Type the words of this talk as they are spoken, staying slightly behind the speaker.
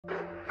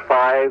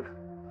5,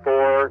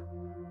 4,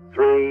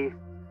 3,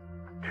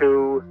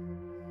 2,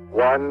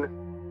 1.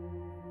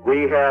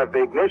 We have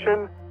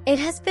ignition. It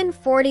has been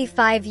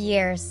 45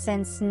 years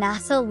since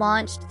NASA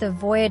launched the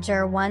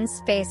Voyager 1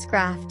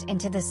 spacecraft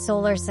into the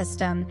solar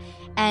system,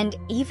 and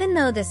even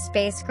though the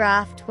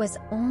spacecraft was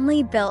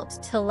only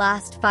built to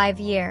last 5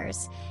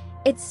 years,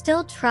 it's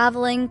still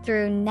traveling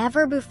through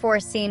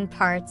never-before-seen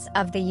parts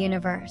of the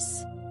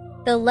universe.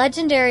 The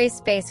legendary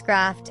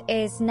spacecraft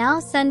is now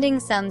sending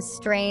some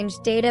strange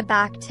data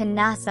back to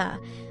NASA,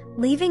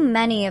 leaving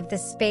many of the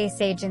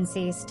space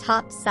agency's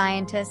top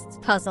scientists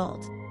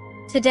puzzled.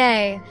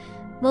 Today,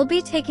 we'll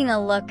be taking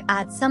a look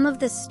at some of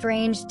the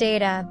strange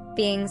data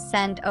being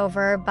sent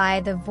over by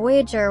the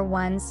Voyager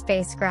 1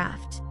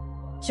 spacecraft.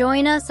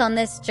 Join us on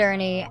this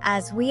journey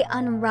as we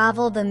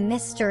unravel the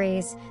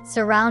mysteries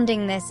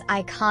surrounding this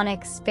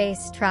iconic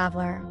space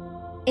traveler.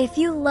 If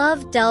you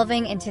love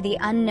delving into the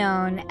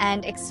unknown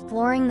and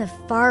exploring the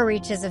far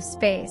reaches of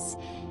space,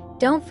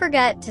 don't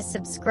forget to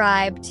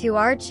subscribe to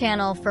our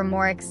channel for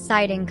more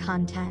exciting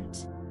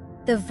content.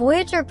 The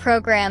Voyager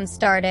program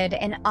started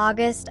in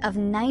August of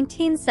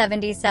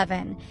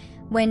 1977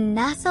 when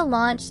NASA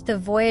launched the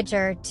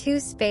Voyager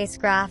 2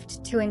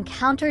 spacecraft to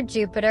encounter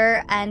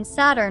Jupiter and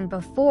Saturn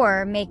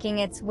before making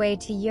its way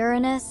to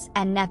Uranus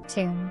and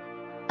Neptune.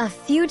 A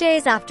few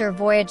days after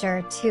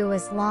Voyager 2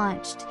 was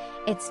launched,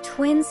 its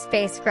twin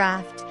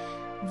spacecraft,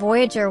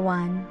 Voyager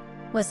 1,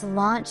 was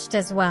launched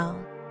as well.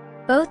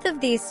 Both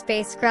of these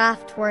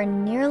spacecraft were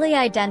nearly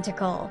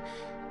identical,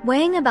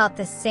 weighing about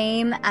the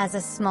same as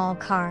a small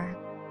car.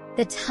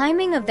 The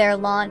timing of their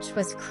launch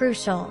was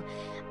crucial,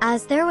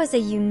 as there was a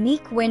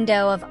unique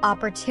window of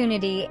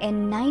opportunity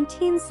in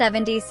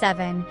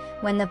 1977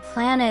 when the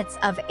planets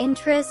of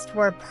interest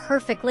were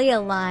perfectly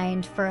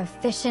aligned for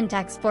efficient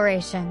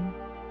exploration.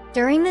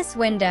 During this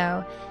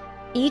window,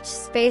 each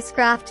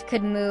spacecraft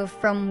could move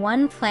from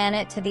one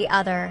planet to the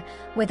other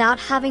without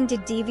having to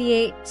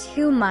deviate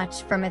too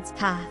much from its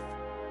path.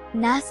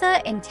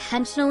 NASA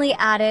intentionally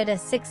added a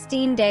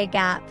 16-day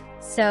gap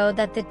so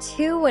that the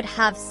two would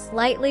have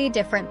slightly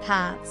different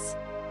paths.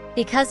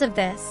 Because of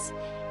this,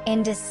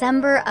 in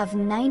December of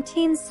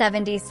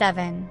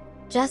 1977,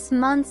 just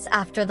months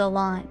after the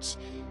launch,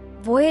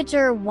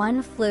 Voyager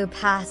 1 flew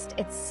past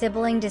its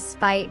sibling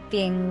despite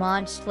being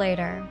launched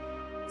later.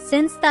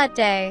 Since that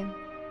day,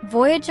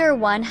 Voyager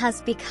 1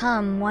 has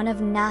become one of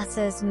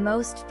NASA's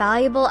most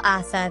valuable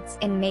assets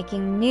in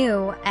making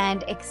new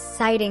and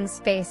exciting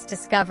space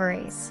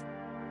discoveries.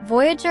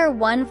 Voyager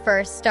 1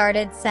 first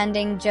started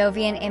sending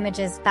Jovian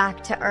images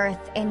back to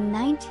Earth in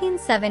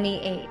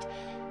 1978,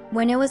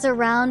 when it was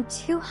around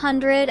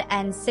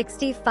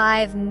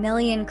 265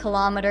 million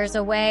kilometers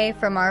away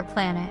from our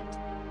planet.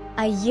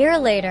 A year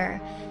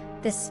later,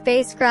 the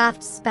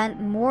spacecraft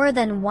spent more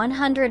than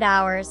 100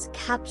 hours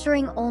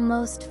capturing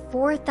almost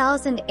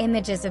 4,000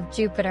 images of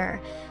Jupiter,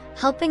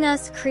 helping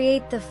us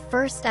create the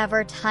first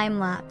ever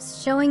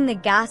time-lapse showing the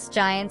gas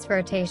giant's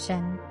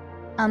rotation.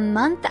 A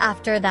month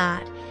after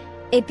that,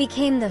 it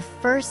became the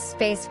first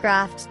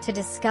spacecraft to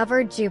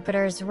discover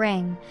Jupiter's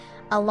ring,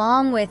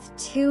 along with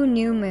 2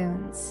 new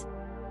moons.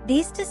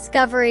 These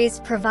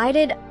discoveries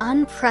provided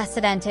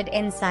unprecedented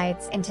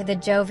insights into the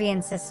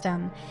Jovian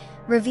system,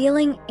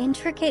 revealing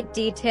intricate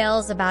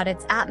details about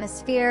its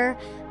atmosphere,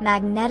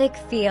 magnetic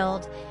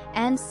field,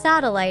 and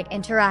satellite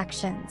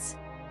interactions.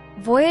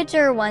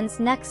 Voyager 1's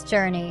next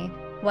journey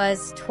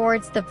was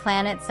towards the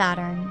planet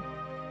Saturn.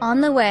 On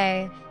the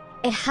way,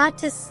 it had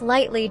to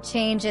slightly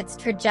change its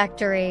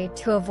trajectory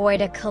to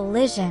avoid a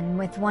collision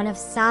with one of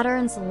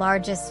Saturn's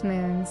largest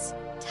moons,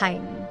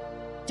 Titan.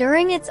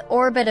 During its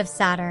orbit of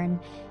Saturn,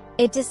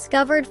 it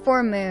discovered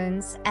 4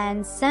 moons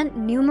and sent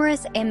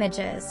numerous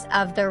images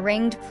of the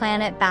ringed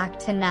planet back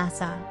to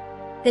NASA.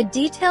 The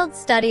detailed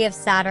study of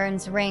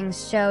Saturn's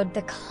rings showed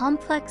the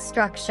complex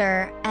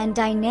structure and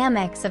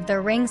dynamics of the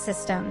ring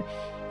system,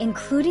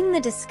 including the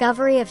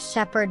discovery of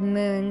shepherd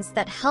moons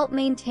that help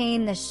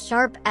maintain the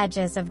sharp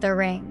edges of the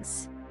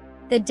rings.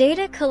 The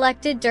data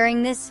collected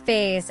during this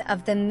phase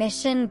of the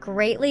mission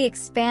greatly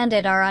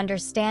expanded our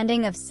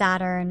understanding of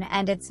Saturn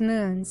and its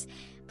moons,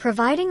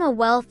 providing a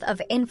wealth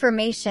of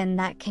information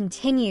that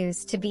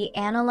continues to be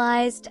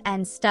analyzed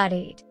and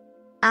studied.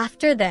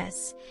 After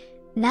this,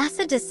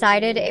 NASA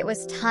decided it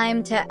was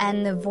time to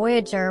end the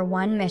Voyager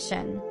 1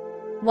 mission.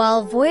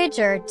 While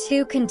Voyager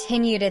 2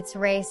 continued its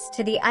race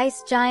to the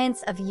ice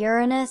giants of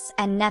Uranus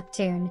and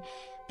Neptune,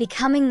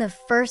 becoming the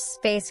first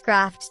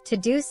spacecraft to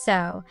do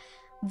so,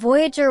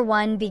 Voyager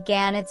 1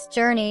 began its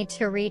journey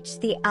to reach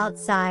the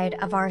outside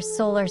of our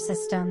solar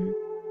system.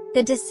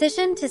 The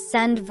decision to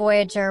send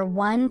Voyager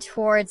 1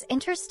 towards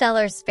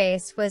interstellar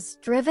space was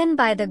driven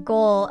by the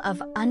goal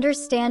of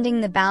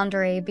understanding the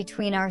boundary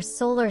between our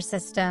solar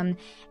system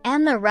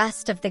and the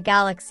rest of the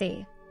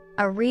galaxy,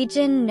 a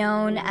region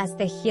known as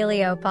the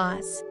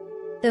heliopause.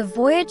 The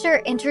Voyager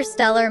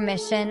interstellar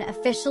mission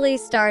officially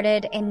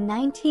started in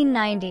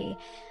 1990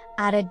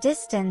 at a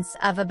distance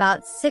of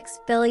about 6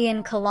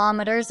 billion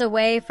kilometers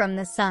away from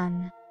the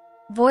Sun.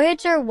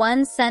 Voyager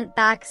 1 sent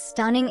back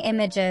stunning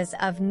images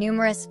of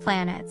numerous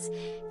planets,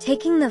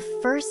 taking the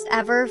first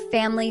ever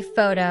family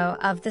photo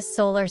of the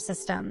solar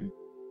system.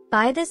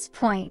 By this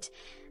point,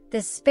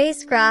 the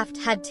spacecraft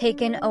had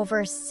taken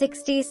over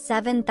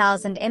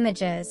 67,000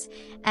 images,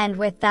 and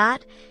with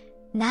that,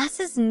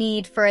 NASA's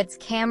need for its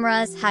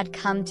cameras had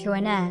come to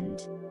an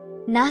end.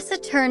 NASA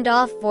turned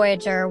off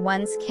Voyager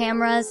 1's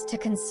cameras to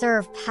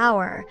conserve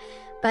power,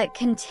 but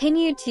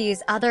continued to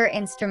use other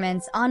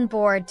instruments on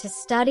board to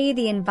study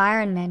the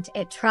environment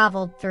it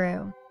traveled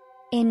through.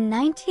 In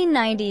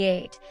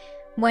 1998,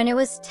 when it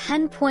was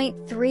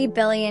 10.3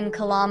 billion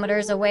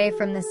kilometers away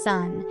from the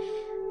Sun,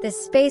 the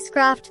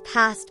spacecraft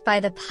passed by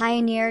the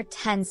Pioneer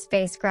 10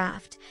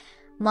 spacecraft,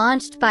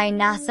 launched by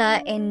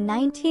NASA in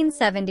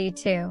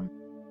 1972.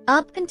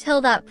 Up until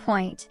that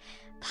point,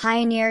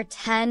 Pioneer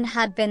 10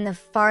 had been the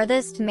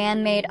farthest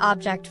man-made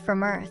object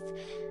from Earth,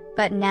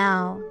 but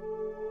now,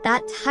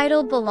 that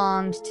title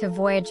belonged to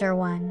Voyager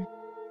 1.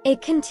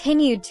 It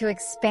continued to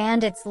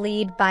expand its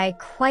lead by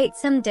quite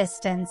some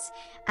distance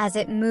as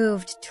it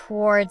moved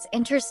towards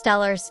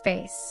interstellar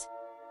space.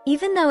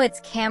 Even though its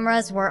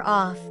cameras were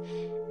off,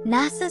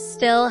 NASA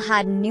still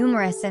had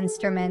numerous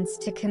instruments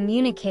to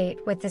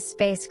communicate with the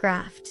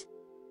spacecraft.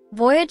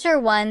 Voyager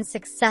 1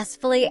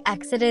 successfully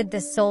exited the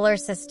solar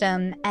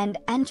system and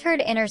entered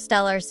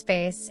interstellar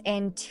space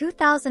in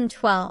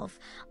 2012,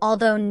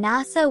 although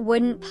NASA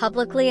wouldn't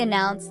publicly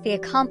announce the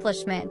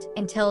accomplishment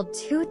until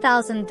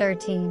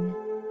 2013.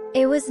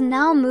 It was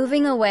now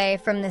moving away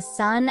from the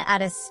Sun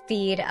at a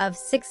speed of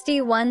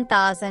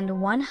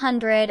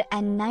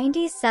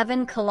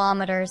 61,197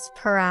 kilometers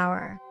per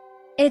hour.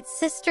 Its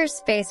sister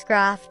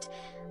spacecraft,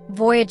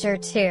 Voyager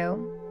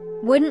 2,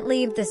 wouldn't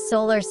leave the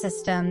solar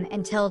system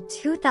until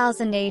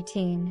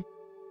 2018.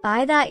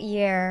 By that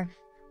year,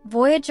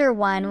 Voyager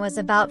 1 was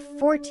about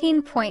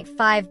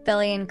 14.5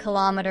 billion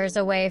kilometers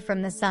away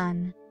from the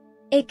Sun.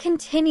 It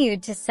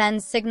continued to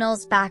send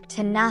signals back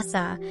to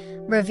NASA,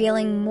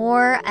 revealing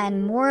more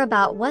and more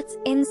about what's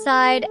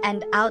inside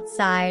and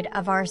outside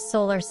of our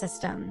solar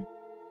system.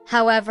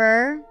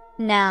 However,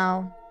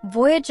 now,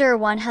 Voyager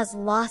 1 has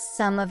lost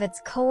some of its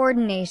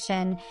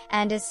coordination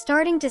and is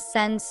starting to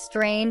send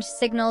strange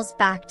signals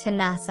back to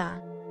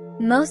NASA.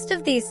 Most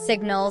of these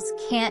signals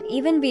can't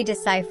even be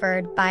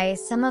deciphered by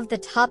some of the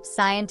top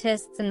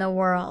scientists in the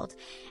world,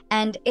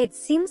 and it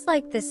seems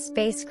like the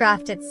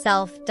spacecraft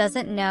itself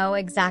doesn't know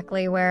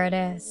exactly where it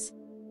is.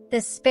 The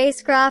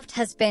spacecraft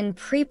has been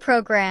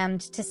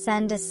pre-programmed to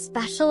send a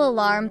special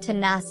alarm to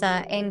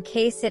NASA in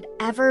case it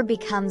ever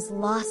becomes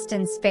lost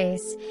in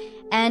space,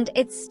 and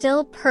it's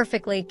still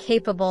perfectly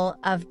capable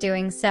of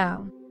doing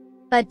so.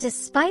 But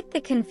despite the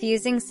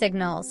confusing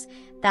signals,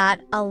 that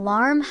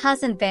alarm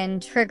hasn't been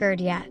triggered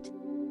yet.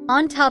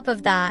 On top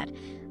of that,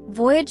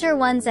 Voyager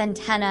 1's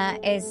antenna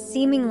is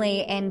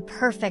seemingly in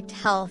perfect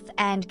health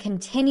and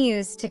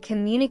continues to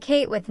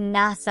communicate with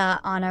NASA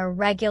on a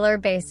regular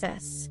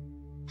basis.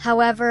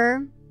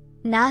 However,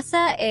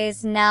 NASA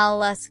is now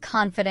less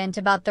confident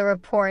about the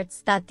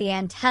reports that the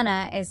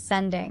antenna is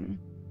sending.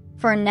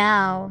 For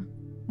now,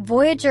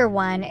 Voyager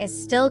 1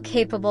 is still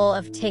capable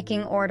of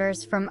taking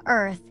orders from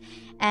Earth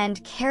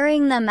and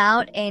carrying them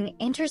out in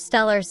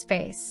interstellar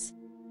space.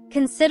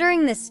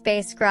 Considering the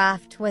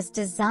spacecraft was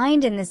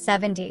designed in the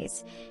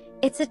 70s,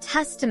 it's a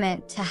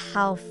testament to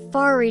how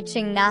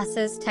far-reaching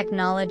NASA's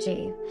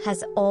technology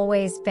has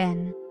always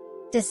been.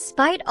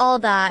 Despite all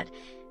that,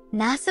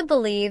 NASA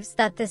believes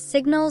that the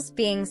signals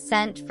being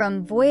sent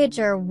from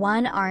Voyager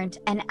 1 aren't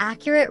an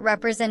accurate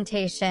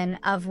representation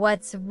of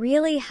what's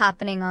really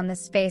happening on the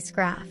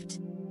spacecraft.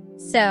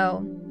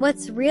 So,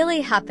 what's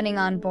really happening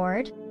on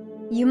board?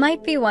 You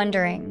might be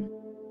wondering.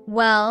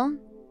 Well,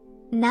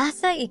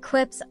 NASA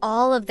equips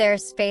all of their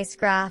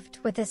spacecraft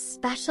with a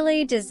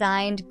specially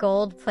designed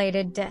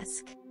gold-plated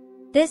disc.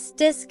 This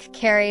disc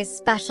carries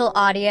special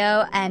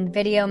audio and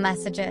video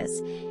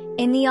messages,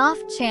 in the off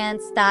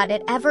chance that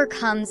it ever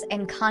comes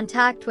in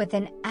contact with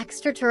an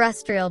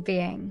extraterrestrial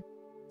being.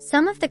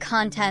 Some of the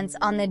contents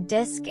on the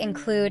disc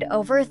include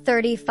over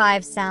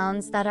 35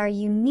 sounds that are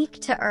unique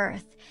to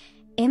Earth,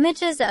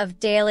 images of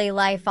daily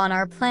life on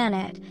our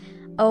planet,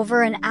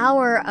 over an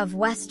hour of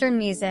Western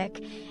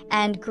music,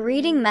 and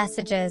greeting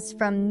messages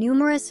from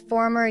numerous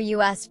former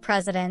U.S.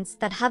 presidents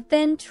that have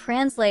been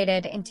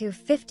translated into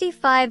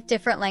 55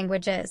 different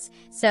languages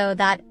so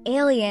that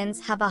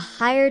aliens have a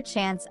higher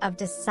chance of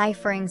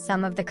deciphering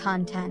some of the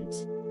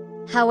content.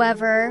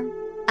 However,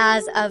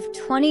 as of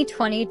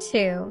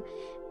 2022,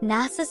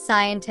 NASA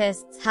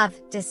scientists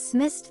have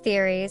dismissed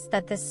theories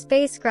that the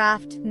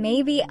spacecraft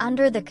may be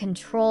under the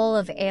control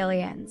of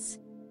aliens.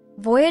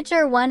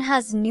 Voyager 1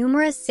 has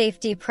numerous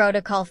safety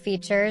protocol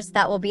features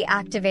that will be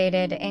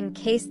activated in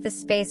case the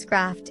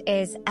spacecraft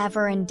is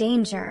ever in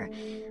danger,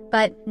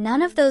 but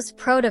none of those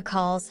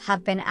protocols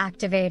have been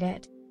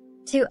activated.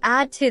 To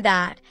add to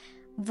that,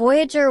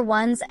 Voyager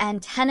 1's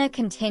antenna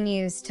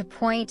continues to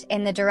point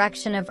in the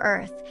direction of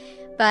Earth,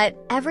 but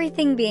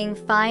everything being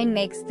fine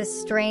makes the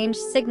strange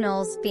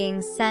signals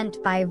being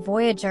sent by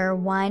Voyager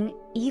 1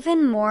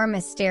 even more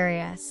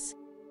mysterious.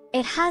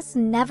 It has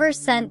never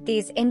sent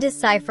these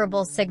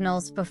indecipherable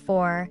signals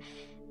before,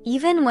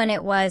 even when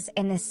it was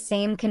in the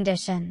same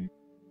condition.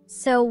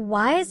 So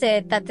why is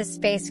it that the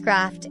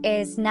spacecraft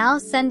is now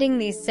sending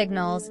these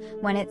signals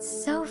when it's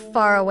so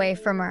far away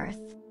from Earth?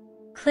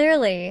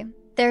 Clearly,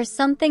 there's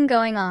something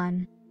going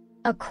on.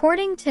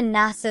 According to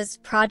NASA's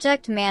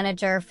project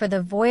manager for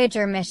the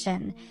Voyager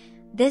mission,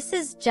 this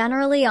is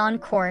generally on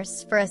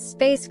course for a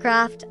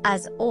spacecraft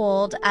as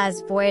old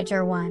as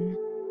Voyager 1.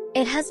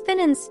 It has been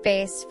in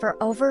space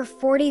for over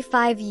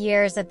 45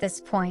 years at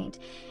this point,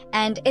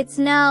 and it's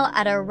now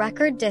at a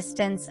record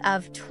distance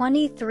of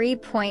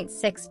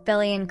 23.6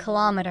 billion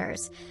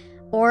kilometers,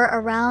 or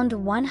around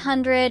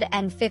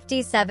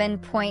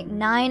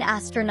 157.9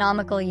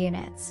 astronomical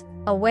units,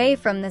 away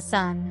from the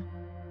Sun.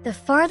 The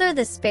farther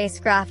the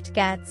spacecraft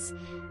gets,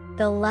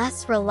 the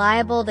less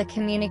reliable the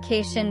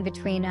communication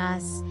between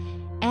us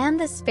and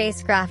the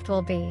spacecraft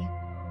will be.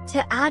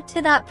 To add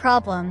to that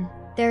problem,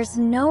 there's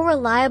no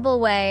reliable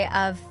way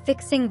of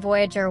fixing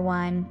Voyager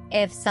 1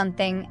 if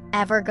something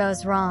ever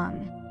goes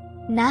wrong.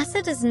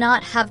 NASA does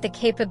not have the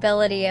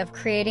capability of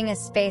creating a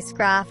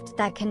spacecraft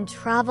that can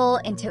travel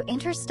into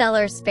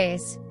interstellar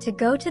space to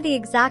go to the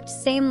exact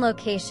same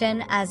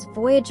location as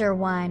Voyager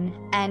 1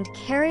 and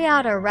carry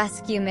out a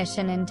rescue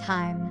mission in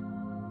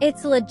time.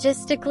 It's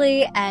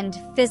logistically and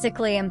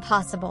physically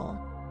impossible.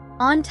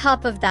 On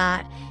top of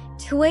that,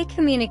 two-way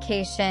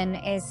communication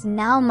is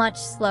now much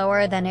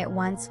slower than it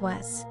once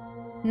was.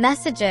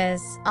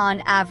 Messages,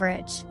 on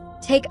average,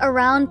 take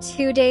around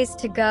 2 days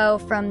to go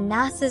from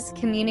NASA's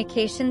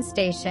communication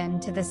station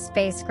to the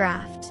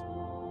spacecraft.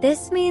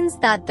 This means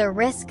that the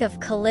risk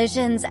of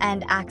collisions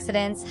and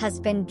accidents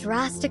has been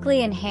drastically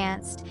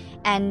enhanced,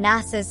 and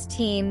NASA's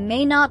team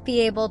may not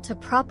be able to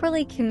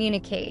properly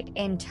communicate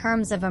in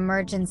terms of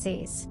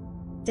emergencies.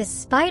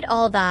 Despite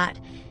all that,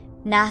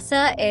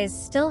 NASA is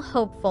still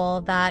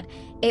hopeful that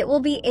it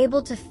will be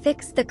able to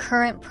fix the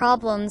current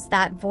problems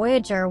that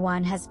Voyager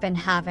 1 has been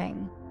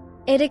having.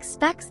 It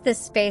expects the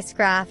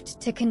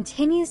spacecraft to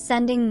continue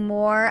sending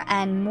more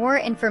and more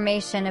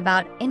information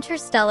about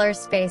interstellar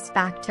space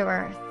back to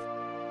Earth.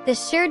 The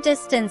sheer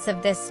distance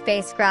of this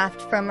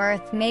spacecraft from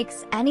Earth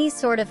makes any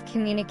sort of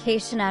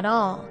communication at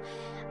all,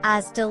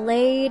 as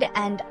delayed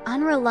and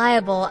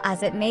unreliable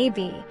as it may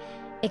be,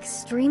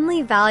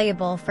 extremely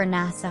valuable for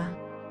NASA.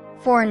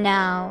 For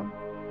now,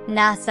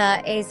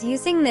 NASA is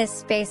using this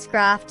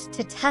spacecraft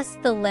to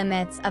test the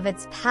limits of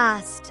its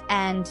past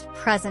and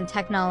present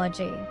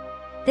technology.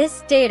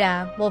 This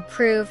data will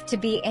prove to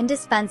be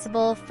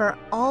indispensable for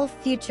all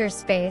future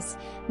space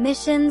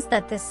missions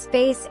that the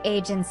space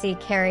agency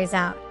carries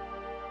out.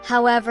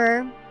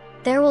 However,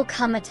 there will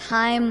come a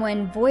time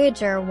when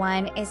Voyager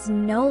 1 is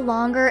no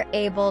longer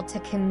able to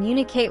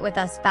communicate with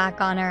us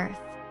back on Earth.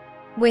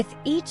 With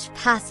each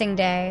passing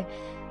day,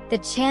 the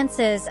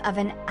chances of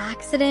an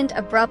accident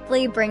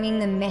abruptly bringing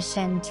the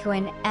mission to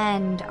an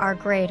end are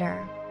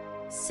greater.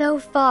 So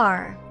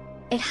far,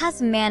 it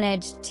has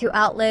managed to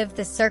outlive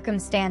the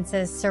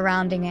circumstances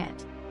surrounding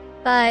it.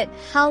 But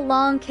how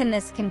long can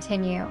this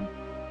continue?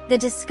 The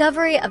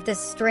discovery of the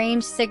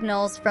strange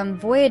signals from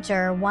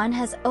Voyager 1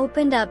 has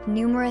opened up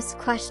numerous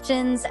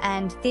questions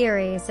and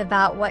theories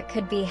about what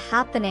could be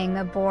happening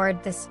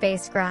aboard the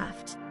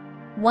spacecraft.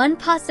 One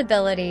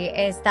possibility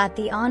is that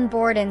the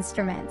onboard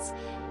instruments,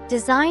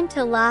 designed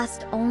to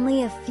last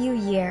only a few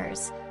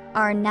years,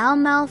 are now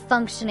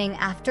malfunctioning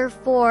after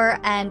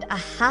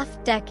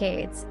 4.5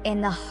 decades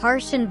in the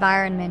harsh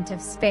environment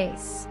of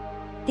space.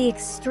 The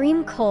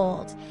extreme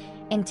cold,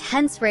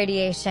 intense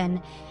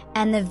radiation,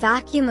 and the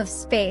vacuum of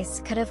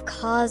space could have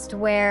caused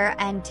wear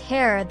and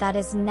tear that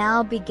is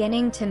now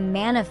beginning to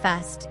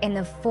manifest in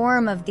the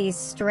form of these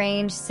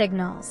strange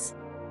signals.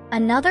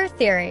 Another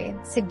theory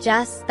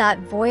suggests that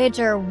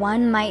Voyager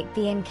 1 might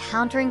be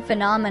encountering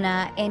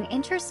phenomena in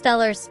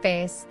interstellar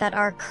space that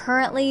are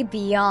currently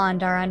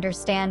beyond our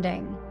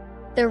understanding.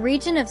 The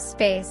region of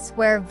space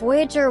where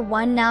Voyager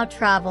 1 now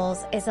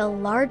travels is a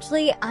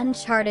largely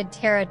uncharted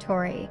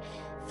territory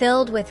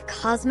filled with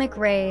cosmic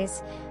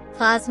rays,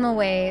 plasma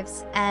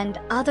waves, and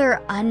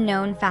other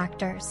unknown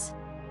factors.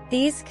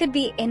 These could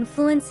be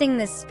influencing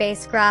the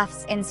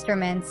spacecraft's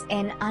instruments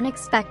in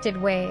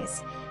unexpected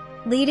ways,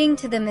 leading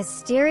to the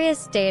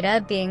mysterious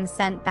data being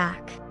sent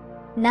back.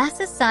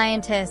 NASA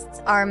scientists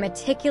are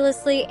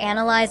meticulously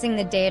analyzing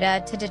the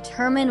data to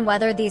determine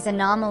whether these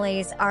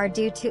anomalies are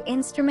due to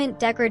instrument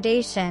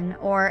degradation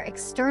or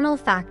external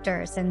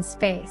factors in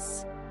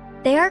space.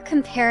 They are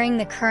comparing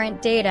the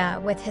current data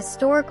with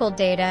historical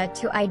data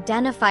to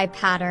identify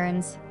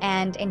patterns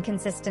and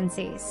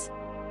inconsistencies.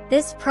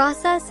 This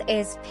process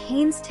is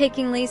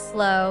painstakingly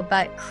slow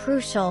but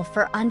crucial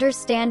for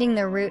understanding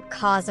the root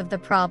cause of the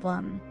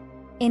problem.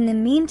 In the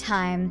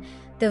meantime,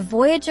 the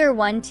Voyager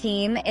 1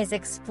 team is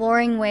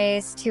exploring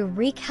ways to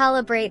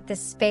recalibrate the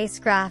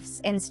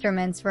spacecraft's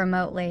instruments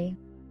remotely.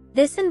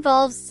 This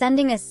involves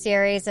sending a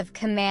series of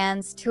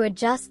commands to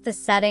adjust the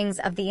settings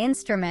of the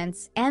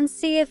instruments and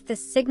see if the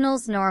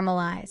signals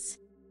normalize.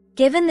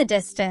 Given the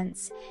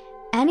distance,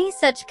 Any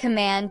such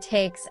command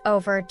takes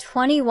over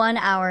 21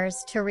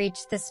 hours to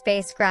reach the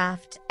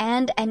spacecraft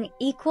and an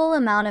equal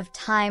amount of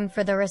time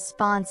for the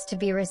response to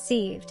be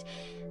received,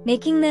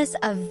 making this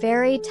a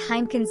very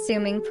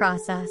time-consuming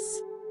process.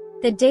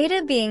 The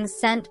data being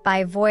sent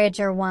by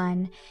Voyager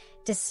 1,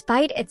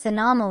 despite its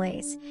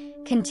anomalies,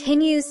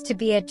 continues to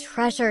be a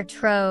treasure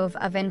trove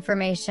of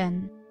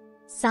information.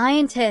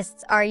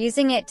 Scientists are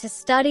using it to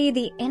study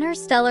the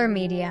interstellar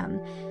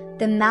medium,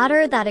 the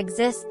matter that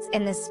exists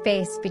in the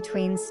space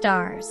between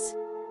stars.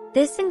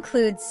 This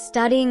includes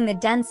studying the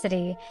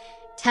density,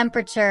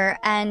 temperature,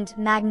 and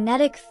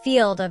magnetic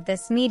field of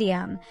this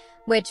medium,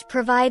 which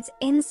provides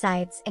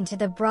insights into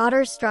the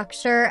broader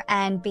structure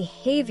and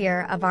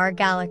behavior of our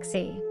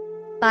galaxy.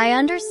 By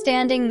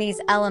understanding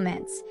these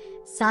elements,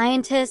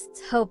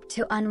 scientists hope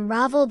to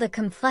unravel the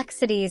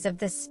complexities of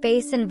the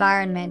space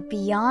environment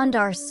beyond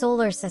our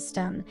solar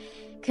system,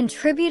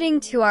 contributing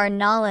to our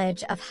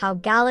knowledge of how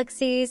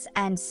galaxies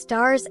and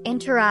stars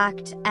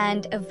interact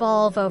and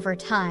evolve over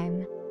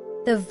time.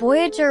 The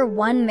Voyager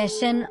 1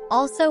 mission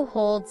also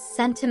holds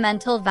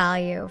sentimental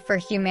value for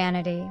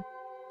humanity.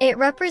 It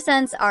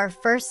represents our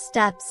first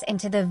steps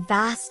into the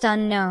vast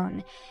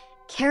unknown,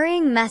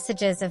 carrying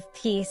messages of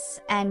peace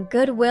and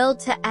goodwill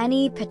to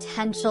any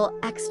potential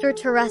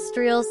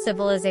extraterrestrial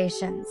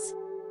civilizations.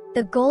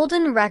 The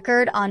golden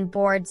record on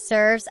board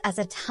serves as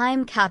a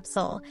time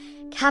capsule,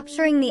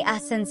 capturing the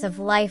essence of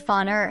life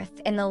on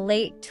Earth in the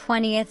late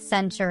 20th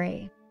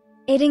century.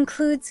 It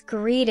includes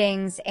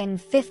greetings in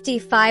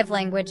 55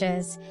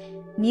 languages,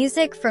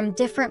 music from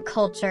different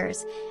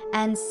cultures,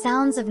 and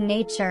sounds of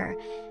nature,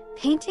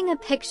 painting a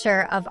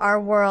picture of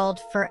our world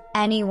for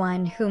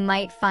anyone who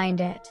might find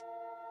it.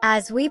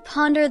 As we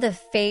ponder the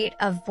fate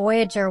of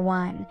Voyager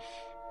 1,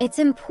 it's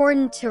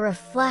important to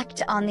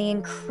reflect on the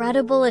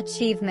incredible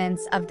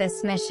achievements of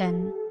this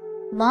mission.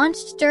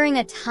 Launched during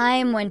a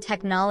time when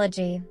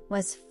technology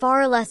was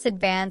far less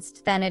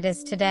advanced than it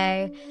is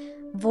today,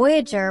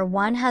 Voyager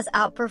 1 has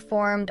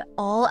outperformed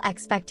all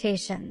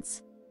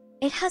expectations.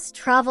 It has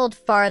traveled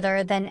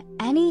farther than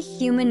any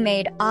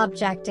human-made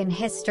object in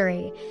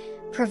history,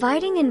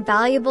 providing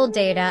invaluable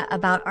data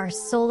about our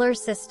solar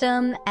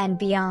system and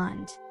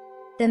beyond.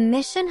 The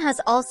mission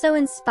has also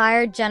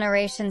inspired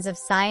generations of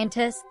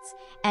scientists,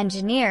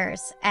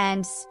 engineers,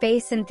 and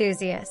space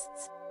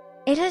enthusiasts.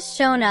 It has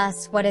shown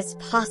us what is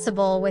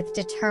possible with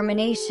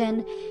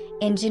determination,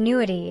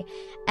 ingenuity,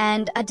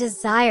 and a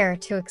desire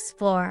to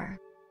explore.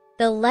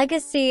 The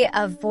legacy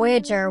of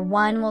Voyager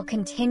 1 will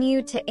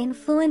continue to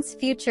influence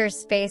future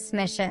space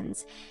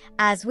missions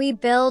as we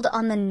build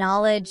on the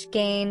knowledge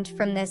gained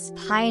from this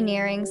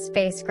pioneering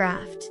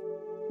spacecraft.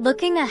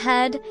 Looking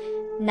ahead,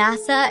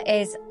 NASA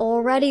is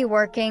already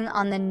working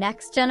on the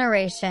next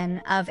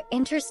generation of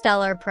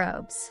interstellar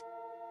probes.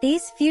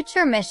 These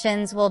future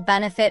missions will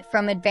benefit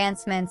from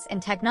advancements in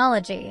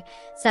technology,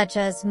 such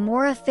as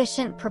more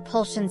efficient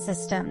propulsion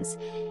systems,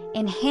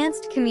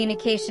 enhanced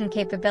communication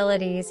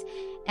capabilities,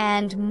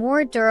 and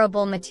more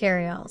durable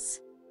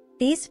materials.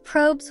 These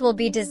probes will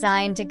be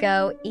designed to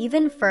go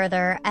even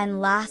further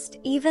and last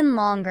even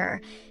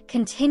longer,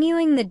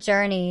 continuing the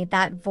journey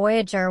that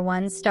Voyager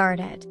 1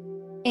 started.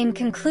 In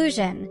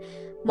conclusion,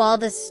 while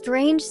the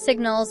strange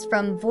signals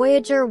from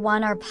Voyager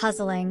 1 are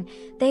puzzling,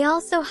 they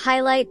also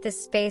highlight the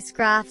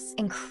spacecraft's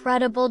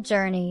incredible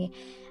journey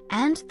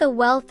and the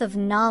wealth of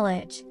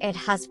knowledge it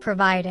has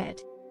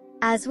provided.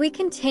 As we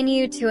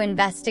continue to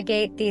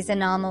investigate these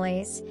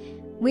anomalies,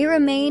 we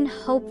remain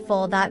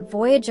hopeful that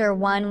Voyager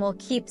 1 will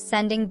keep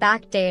sending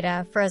back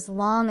data for as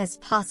long as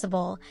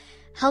possible,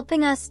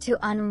 helping us to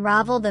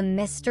unravel the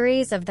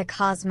mysteries of the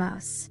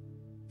cosmos.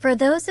 For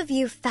those of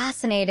you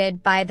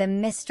fascinated by the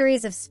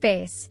mysteries of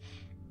space,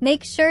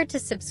 make sure to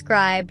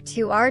subscribe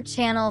to our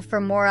channel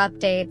for more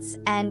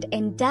updates and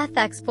in-depth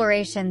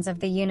explorations of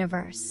the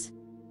universe.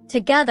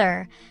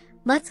 Together,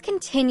 let's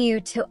continue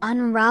to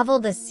unravel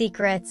the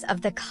secrets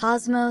of the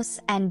cosmos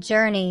and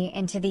journey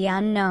into the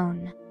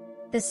unknown.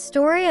 The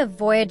story of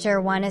Voyager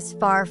 1 is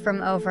far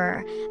from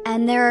over,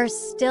 and there are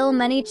still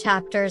many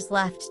chapters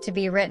left to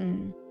be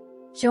written.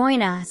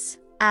 Join us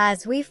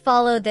as we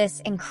follow this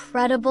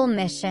incredible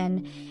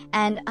mission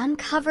and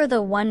uncover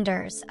the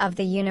wonders of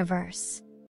the universe.